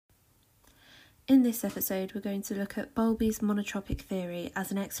In this episode, we're going to look at Bowlby's monotropic theory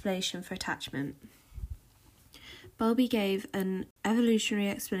as an explanation for attachment. Bowlby gave an evolutionary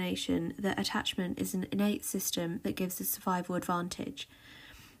explanation that attachment is an innate system that gives a survival advantage.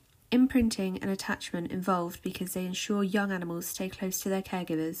 Imprinting and attachment involved because they ensure young animals stay close to their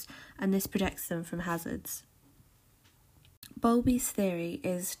caregivers, and this protects them from hazards. Bowlby's theory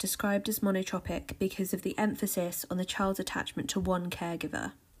is described as monotropic because of the emphasis on the child's attachment to one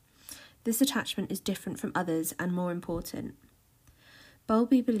caregiver. This attachment is different from others and more important.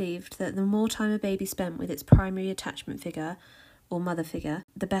 Bowlby believed that the more time a baby spent with its primary attachment figure, or mother figure,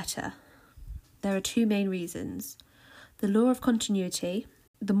 the better. There are two main reasons. The law of continuity: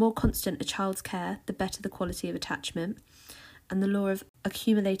 the more constant a child's care, the better the quality of attachment, and the law of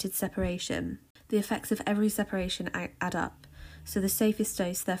accumulated separation. The effects of every separation add up, so the safest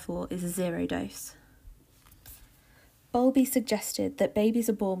dose, therefore, is a zero dose. Bowlby suggested that babies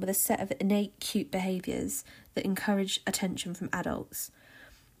are born with a set of innate cute behaviours that encourage attention from adults.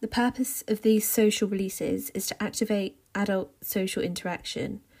 The purpose of these social releases is to activate adult social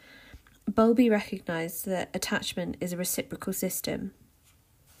interaction. Bowlby recognised that attachment is a reciprocal system.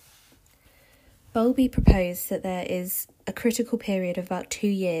 Bowlby proposed that there is a critical period of about 2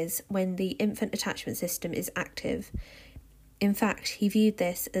 years when the infant attachment system is active. In fact, he viewed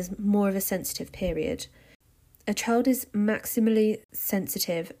this as more of a sensitive period. A child is maximally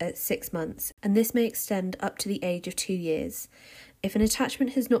sensitive at 6 months, and this may extend up to the age of 2 years. If an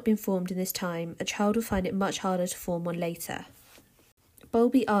attachment has not been formed in this time, a child will find it much harder to form one later.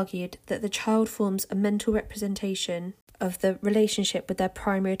 Bowlby argued that the child forms a mental representation of the relationship with their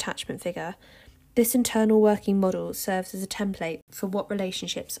primary attachment figure. This internal working model serves as a template for what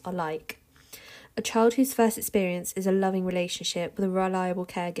relationships are like. A child whose first experience is a loving relationship with a reliable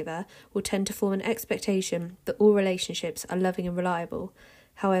caregiver will tend to form an expectation that all relationships are loving and reliable.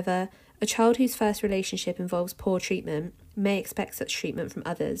 However, a child whose first relationship involves poor treatment may expect such treatment from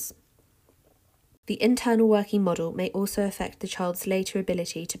others. The internal working model may also affect the child's later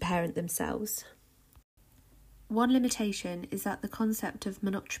ability to parent themselves. One limitation is that the concept of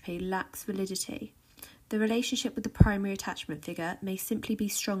monotropy lacks validity. The relationship with the primary attachment figure may simply be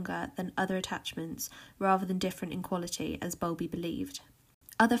stronger than other attachments rather than different in quality, as Bowlby believed.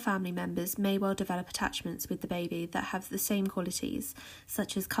 Other family members may well develop attachments with the baby that have the same qualities,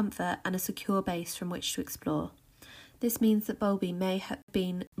 such as comfort and a secure base from which to explore. This means that Bowlby may have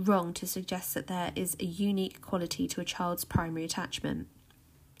been wrong to suggest that there is a unique quality to a child's primary attachment.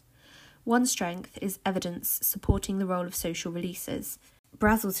 One strength is evidence supporting the role of social releases.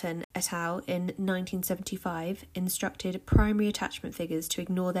 Brazelton et al. In 1975 instructed primary attachment figures to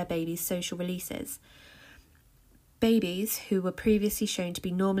ignore their baby's social releases. Babies who were previously shown to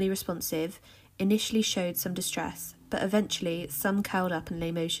be normally responsive initially showed some distress, but eventually some curled up and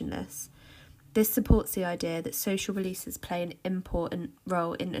lay motionless. This supports the idea that social releases play an important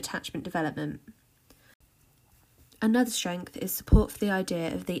role in attachment development. Another strength is support for the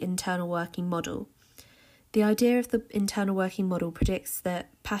idea of the internal working model. The idea of the internal working model predicts that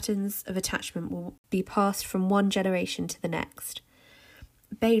patterns of attachment will be passed from one generation to the next.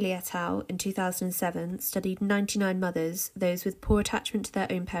 Bailey et al. In 2007 studied 99 mothers. Those with poor attachment to their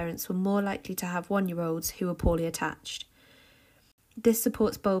own parents were more likely to have 1-year-olds who were poorly attached. This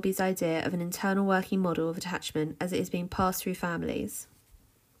supports Bowlby's idea of an internal working model of attachment as it is being passed through families.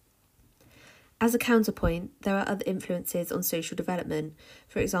 As a counterpoint, there are other influences on social development.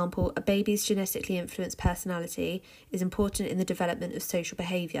 For example, a baby's genetically influenced personality is important in the development of social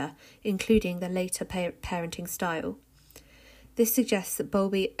behaviour, including their later parenting style. This suggests that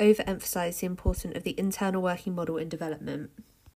Bowlby overemphasised the importance of the internal working model in development.